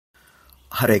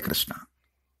Hare Krishna.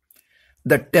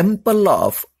 The Temple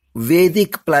of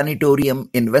Vedic Planetarium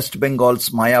in West Bengal's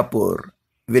Mayapur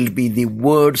will be the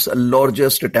world's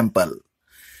largest temple,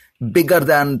 bigger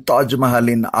than Taj Mahal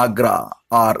in Agra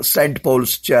or St.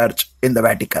 Paul's Church in the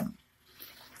Vatican.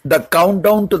 The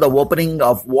countdown to the opening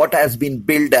of what has been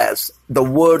billed as the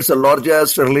world's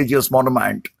largest religious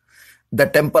monument, the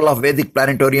Temple of Vedic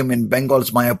Planetarium in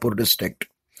Bengal's Mayapur district.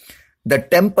 The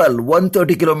temple,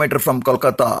 130 km from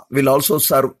Kolkata, will also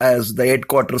serve as the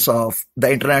headquarters of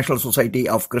the International Society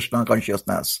of Krishna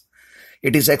Consciousness.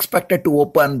 It is expected to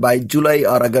open by July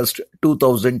or August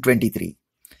 2023.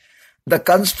 The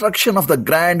construction of the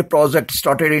grand project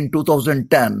started in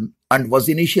 2010 and was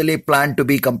initially planned to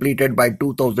be completed by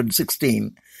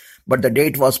 2016, but the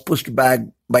date was pushed back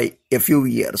by a few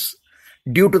years.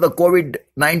 Due to the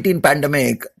COVID-19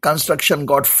 pandemic, construction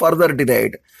got further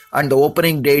delayed and the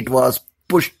opening date was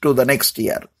pushed to the next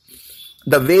year.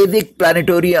 The Vedic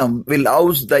Planetarium will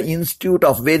house the Institute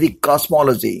of Vedic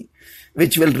Cosmology,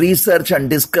 which will research and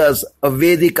discuss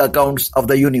Vedic accounts of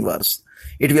the universe.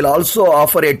 It will also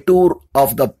offer a tour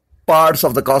of the parts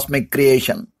of the cosmic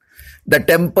creation. The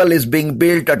temple is being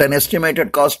built at an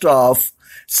estimated cost of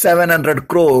 700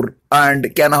 crore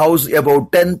and can house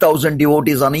about 10,000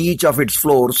 devotees on each of its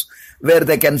floors, where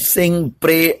they can sing,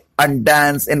 pray and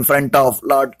dance in front of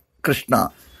Lord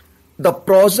Krishna. The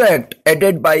project,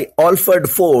 headed by Alfred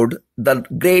Ford, the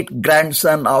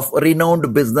great-grandson of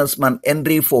renowned businessman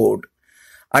Henry Ford,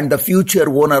 and the future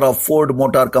owner of Ford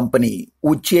Motor Company,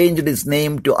 who changed his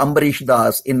name to Ambarish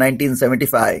Das in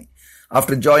 1975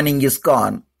 after joining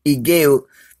ISKCON, he gave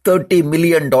 $30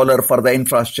 million for the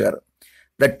infrastructure.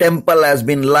 The temple has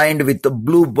been lined with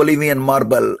blue Bolivian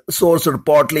marble, sourced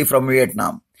partly from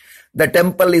Vietnam. The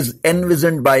temple is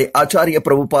envisioned by Acharya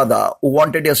Prabhupada, who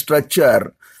wanted a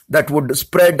structure that would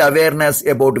spread awareness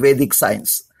about Vedic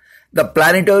science. The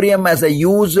planetarium has a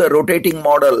huge rotating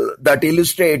model that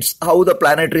illustrates how the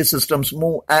planetary systems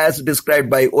move as described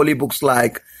by holy books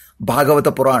like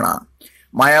Bhagavata Purana.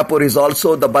 Mayapur is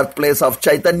also the birthplace of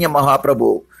Chaitanya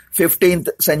Mahaprabhu, 15th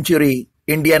century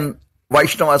Indian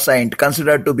Vaishnava saint,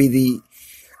 considered to be the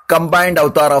combined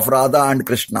avatar of Radha and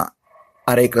Krishna.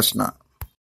 Hare Krishna.